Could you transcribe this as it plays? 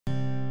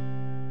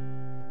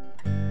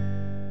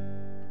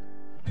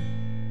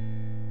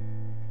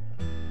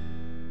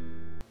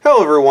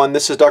Hello everyone,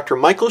 this is Dr.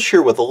 Michael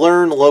here with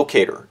Learn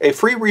LOCATOR, a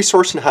free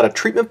resource on how to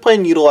treatment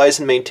plan, utilize,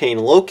 and maintain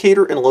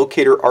LOCATOR and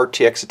LOCATOR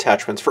R-Tx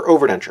attachments for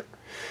overdenture.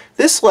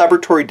 This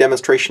laboratory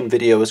demonstration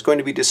video is going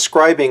to be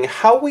describing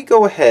how we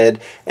go ahead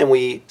and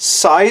we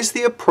size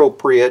the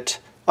appropriate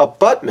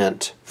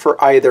abutment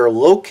for either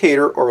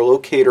LOCATOR or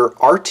LOCATOR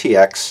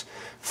R-Tx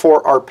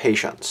for our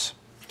patients.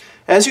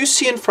 As you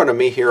see in front of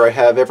me here, I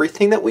have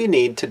everything that we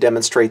need to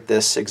demonstrate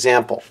this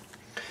example.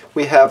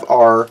 We have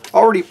our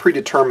already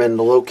predetermined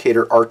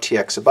LOCATOR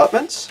R-Tx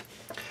abutments,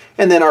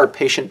 and then our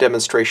patient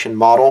demonstration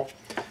model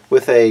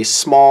with a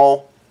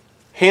small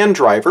hand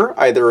driver,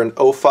 either an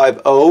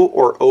 050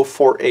 or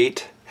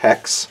 048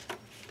 hex,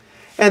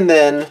 and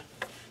then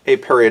a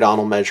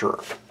periodontal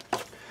measurer.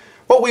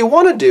 What we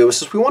want to do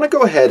is we want to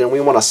go ahead and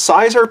we want to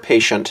size our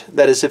patient,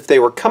 that is if they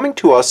were coming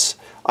to us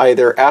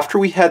either after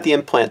we had the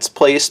implants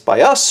placed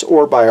by us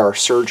or by our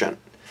surgeon.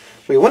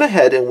 We went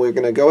ahead and we're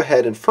going to go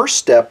ahead and first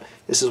step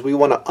is we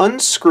want to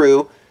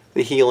unscrew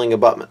the healing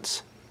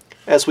abutments.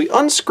 As we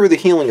unscrew the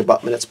healing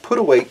abutment, it's put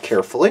away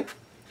carefully.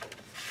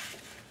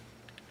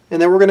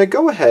 And then we're going to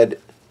go ahead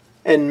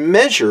and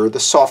measure the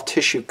soft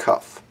tissue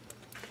cuff.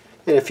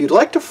 And if you'd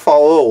like to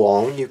follow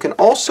along, you can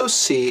also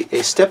see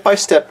a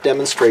step-by-step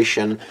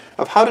demonstration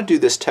of how to do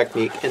this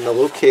technique in the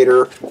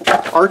LOCATOR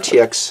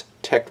R-Tx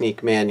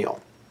technique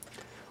manual.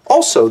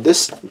 Also,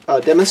 this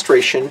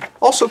demonstration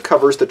also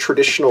covers the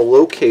traditional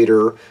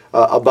LOCATOR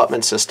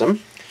abutment system,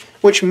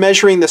 which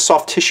measuring the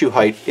soft tissue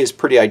height is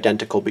pretty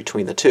identical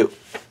between the two.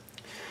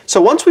 So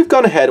once we've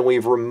gone ahead and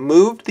we've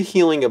removed the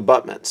healing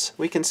abutments,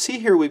 we can see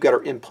here we've got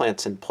our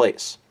implants in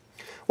place.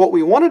 What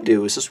we want to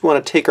do is we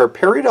want to take our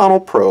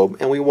periodontal probe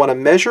and we want to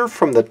measure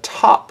from the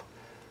top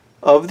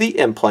of the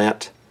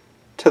implant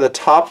to the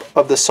top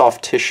of the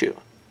soft tissue.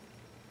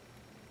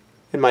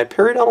 And my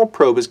periodontal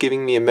probe is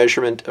giving me a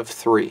measurement of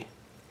 3.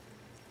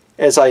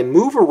 As I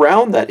move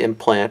around that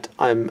implant,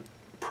 I'm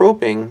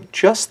probing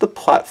just the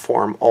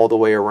platform all the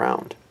way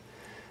around.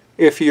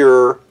 If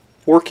you're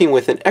working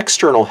with an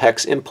external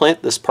hex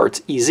implant, this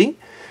part's easy,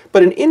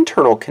 but an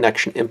internal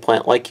connection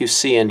implant like you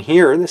see in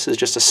here, this is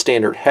just a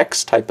standard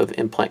hex type of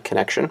implant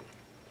connection,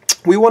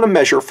 we want to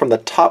measure from the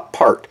top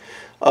part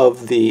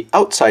of the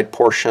outside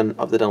portion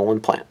of the dental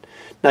implant.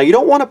 Now you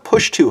don't want to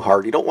push too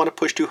hard. You don't want to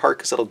push too hard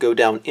because it'll go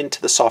down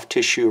into the soft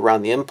tissue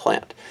around the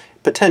implant,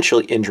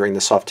 potentially injuring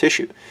the soft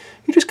tissue.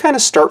 You just kind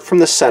of start from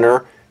the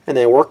center and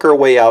then work our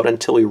way out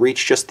until we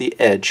reach just the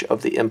edge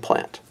of the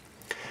implant.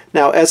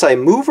 Now as I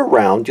move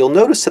around, you'll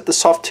notice that the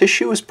soft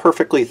tissue is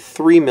perfectly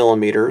 3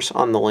 millimeters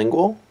on the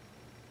lingual.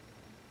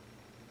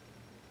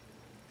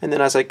 And then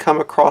as I come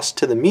across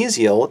to the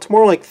mesial, it's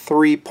more like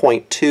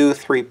 3.2,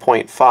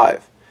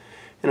 3.5.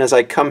 And as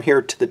I come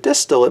here to the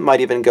distal, it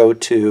might even go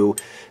to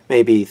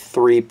maybe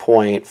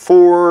 3.4,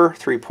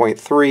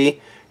 3.3.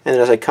 And then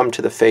as I come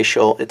to the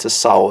facial, it's a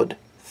solid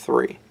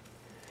 3.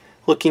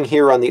 Looking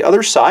here on the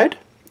other side,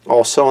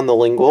 also on the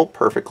lingual,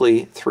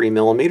 perfectly 3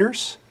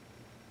 millimeters.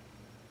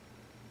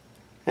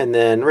 And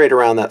then right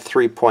around that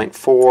 3.4,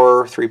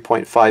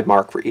 3.5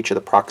 mark for each of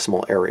the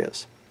proximal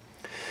areas.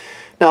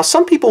 Now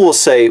some people will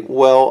say,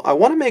 well, I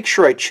want to make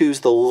sure I choose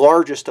the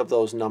largest of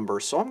those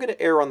numbers, so I'm going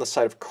to err on the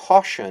side of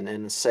caution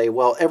and say,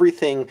 well,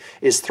 everything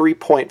is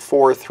 3.4,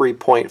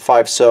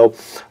 3.5,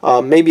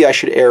 so maybe I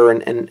should err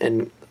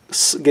and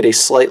get a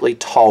slightly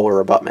taller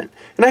abutment.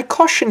 And I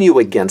caution you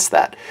against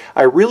that.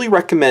 I really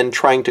recommend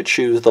trying to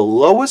choose the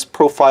lowest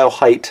profile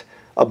height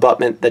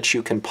abutment that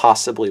you can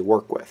possibly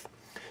work with.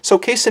 So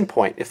case in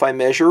point, if I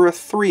measure a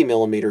 3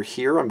 millimeter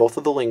here on both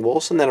of the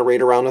linguals and then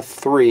right around a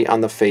 3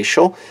 on the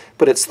facial,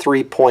 but it's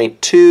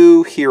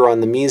 3.2 here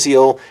on the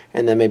mesial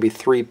and then maybe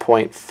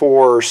 3.4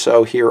 or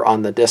so here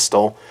on the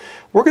distal,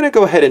 we're going to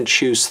go ahead and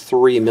choose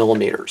 3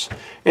 millimeters.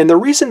 And the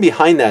reason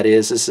behind that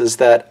is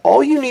that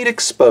all you need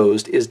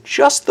exposed is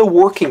just the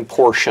working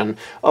portion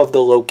of the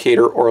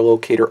LOCATOR or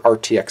LOCATOR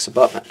R-Tx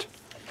abutment.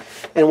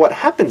 And what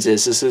happens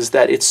is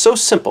that it's so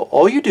simple.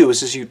 All you do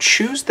is you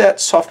choose that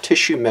soft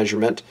tissue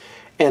measurement,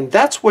 and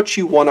that's what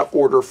you want to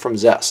order from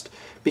Zest.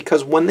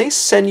 Because when they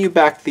send you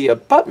back the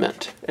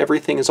abutment,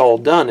 everything is all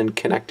done and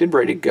connected,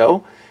 ready to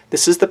go.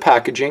 This is the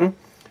packaging.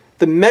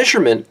 The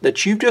measurement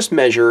that you've just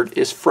measured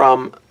is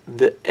from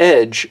the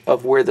edge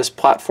of where this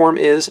platform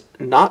is,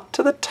 not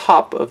to the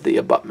top of the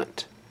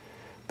abutment,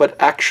 but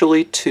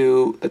actually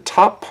to the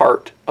top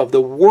part of the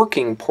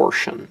working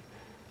portion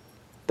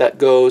that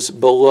goes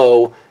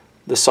below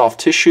the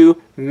soft tissue,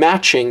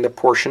 matching the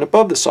portion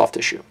above the soft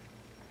tissue.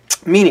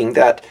 Meaning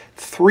that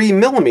 3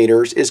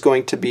 millimeters is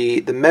going to be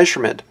the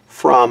measurement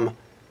from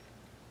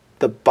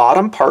the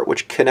bottom part,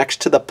 which connects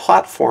to the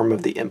platform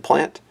of the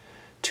implant,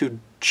 to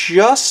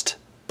just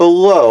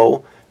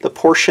below the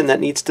portion that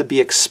needs to be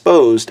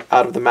exposed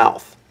out of the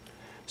mouth.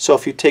 So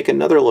if you take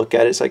another look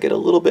at it as I get a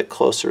little bit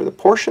closer, the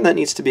portion that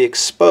needs to be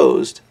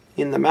exposed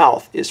in the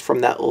mouth is from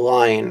that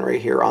line right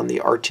here on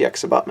the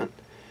R-Tx abutment.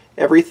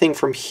 Everything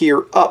from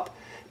here up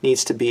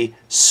needs to be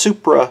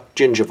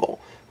supragingival,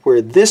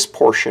 where this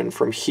portion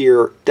from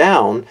here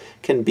down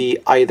can be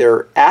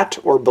either at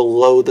or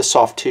below the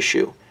soft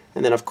tissue.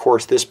 and then of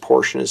course this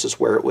portion is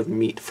where it would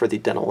meet for the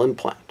dental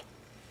implant.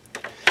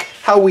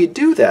 How we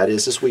do that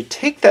is we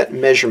take that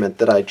measurement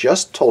that I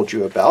just told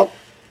you about.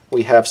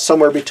 We have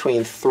somewhere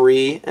between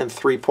 3 and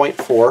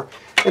 3.4,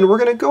 and we're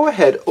going to go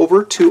ahead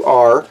over to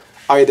our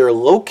either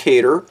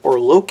LOCATOR or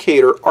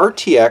LOCATOR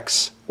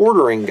R-Tx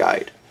ordering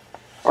guide.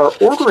 Our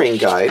ordering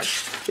guide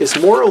is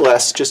more or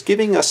less just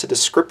giving us a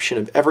description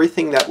of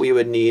everything that we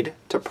would need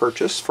to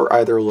purchase for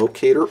either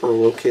LOCATOR or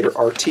LOCATOR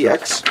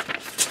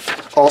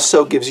R-Tx.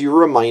 Also gives you a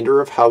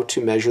reminder of how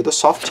to measure the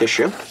soft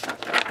tissue.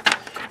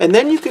 And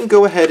then you can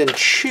go ahead and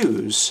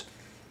choose,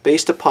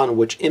 based upon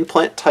which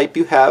implant type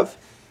you have,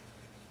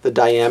 the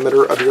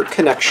diameter of your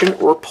connection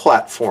or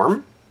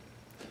platform,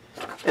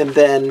 and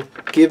then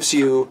gives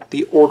you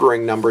the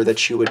ordering number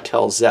that you would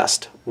tell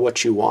Zest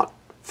what you want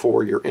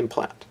for your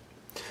implant.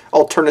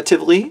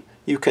 Alternatively,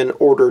 you can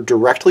order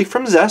directly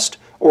from Zest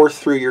or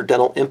through your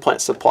dental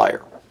implant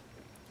supplier.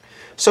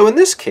 So in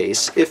this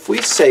case, if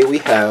we say we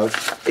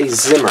have a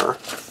Zimmer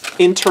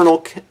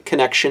internal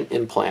connection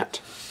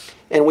implant,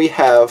 and we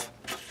have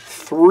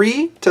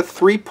 3 to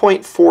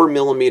 3.4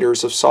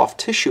 millimeters of soft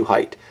tissue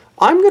height,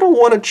 I'm going to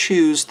want to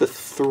choose the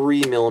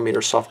 3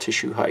 millimeter soft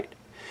tissue height.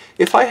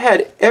 If I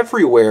had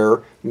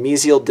everywhere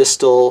mesial,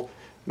 distal,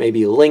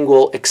 maybe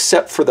lingual,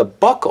 except for the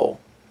buccal,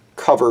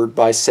 covered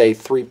by say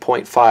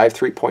 3.5,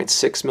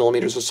 3.6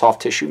 millimeters of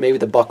soft tissue, maybe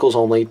the buccal's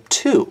only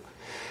 2,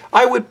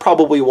 I would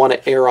probably want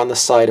to err on the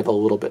side of a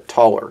little bit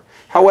taller.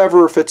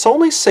 However, if it's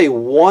only say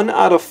 1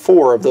 out of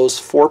 4 of those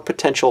 4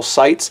 potential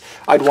sites,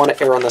 I'd want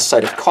to err on the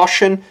side of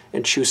caution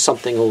and choose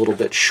something a little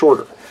bit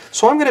shorter.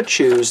 So I'm going to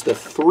choose the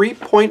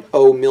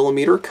 3.0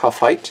 millimeter cuff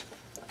height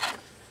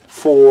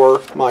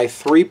for my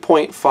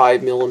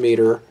 3.5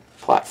 millimeter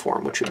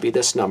platform, which would be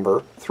this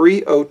number,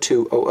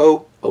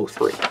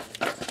 3020003.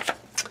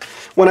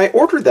 When I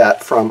ordered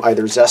that from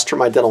either Zest or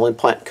my dental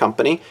implant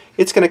company,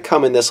 it's going to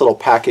come in this little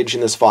package,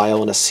 in this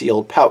vial, in a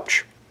sealed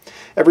pouch.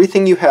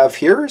 Everything you have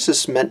here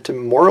is meant to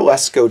more or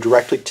less go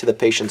directly to the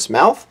patient's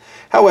mouth.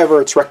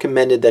 However, it's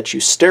recommended that you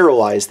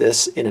sterilize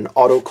this in an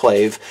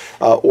autoclave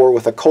or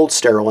with a cold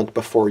sterilant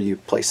before you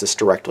place this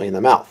directly in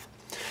the mouth.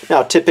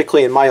 Now,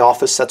 typically in my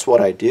office, that's what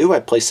I do. I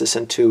place this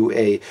into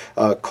a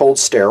cold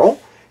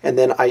sterile, and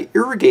then I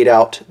irrigate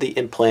out the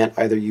implant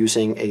either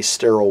using a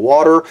sterile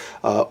water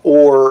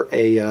or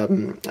a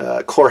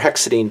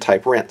chlorhexidine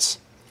type rinse.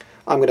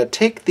 I'm going to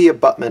take the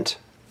abutment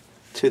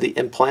to the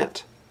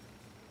implant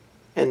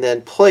and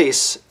then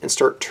place and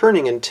start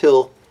turning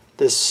until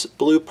this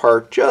blue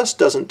part just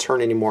doesn't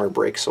turn anymore and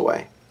breaks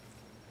away.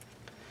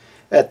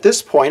 At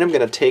this point, I'm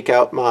going to take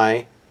out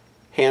my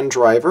hand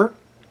driver,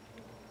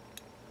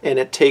 and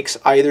it takes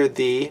either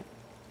the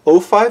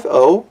 050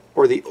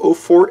 or the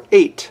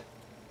 048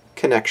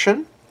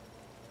 connection.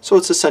 So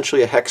it's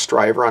essentially a hex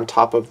driver on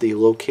top of the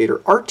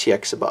LOCATOR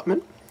R-Tx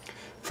abutment.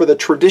 For the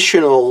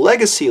traditional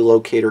legacy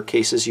LOCATOR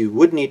cases, you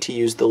would need to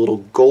use the little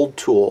gold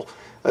tool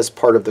as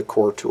part of the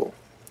core tool.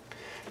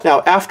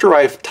 Now, after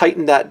I've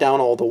tightened that down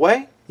all the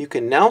way, you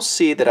can now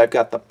see that I've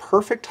got the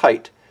perfect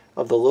height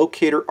of the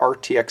LOCATOR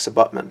R-Tx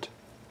abutment.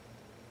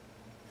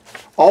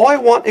 All I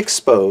want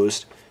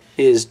exposed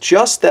is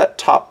just that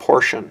top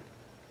portion.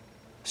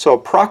 So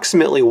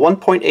approximately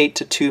 1.8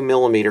 to 2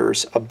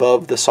 millimeters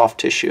above the soft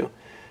tissue.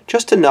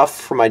 Just enough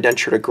for my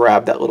denture to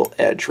grab that little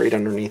edge right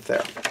underneath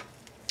there.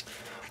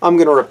 I'm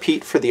going to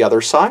repeat for the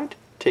other side,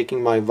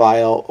 taking my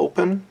vial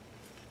open.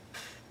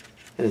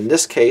 And in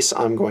this case,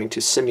 I'm going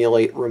to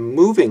simulate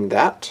removing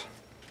that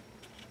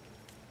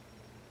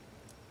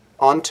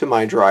onto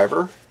my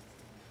driver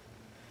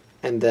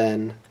and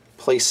then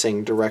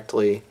placing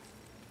directly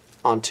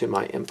onto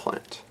my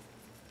implant.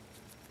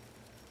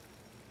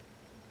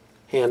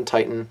 Hand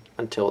tighten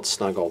until it's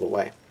snug all the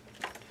way.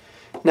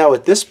 Now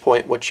at this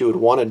point, what you would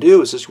want to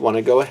do is just want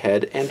to go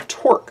ahead and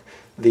torque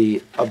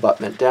the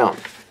abutment down.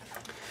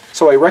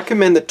 So I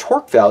recommend the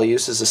torque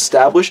values as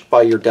established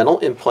by your dental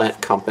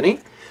implant company.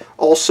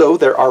 Also,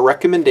 there are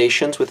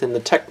recommendations within the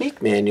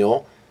technique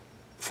manual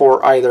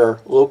for either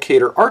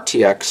LOCATOR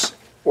R-Tx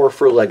or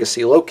for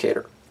legacy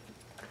LOCATOR.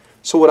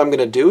 So what I'm going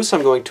to do is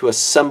I'm going to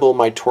assemble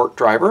my torque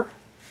driver,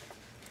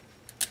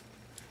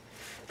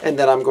 and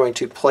then I'm going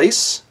to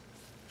place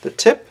the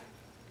tip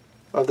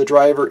of the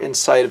driver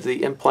inside of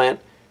the implant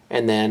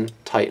and then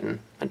tighten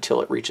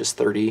until it reaches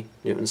 30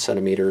 Newton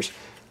centimeters,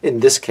 in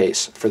this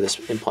case for this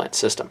implant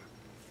system.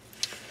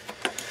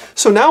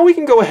 So now we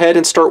can go ahead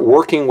and start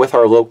working with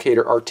our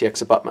LOCATOR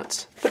R-Tx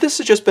abutments. But this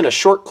has just been a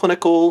short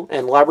clinical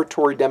and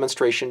laboratory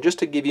demonstration just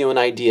to give you an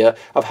idea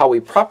of how we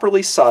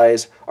properly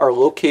size our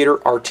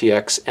LOCATOR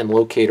R-Tx and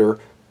LOCATOR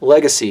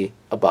legacy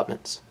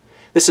abutments.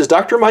 This is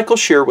Dr. Michael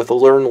Shear with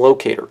Learn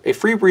LOCATOR, a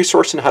free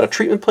resource on how to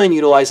treatment plan,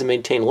 utilize, and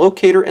maintain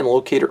LOCATOR and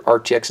LOCATOR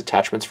R-Tx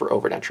attachments for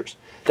overdentures.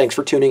 Thanks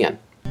for tuning in.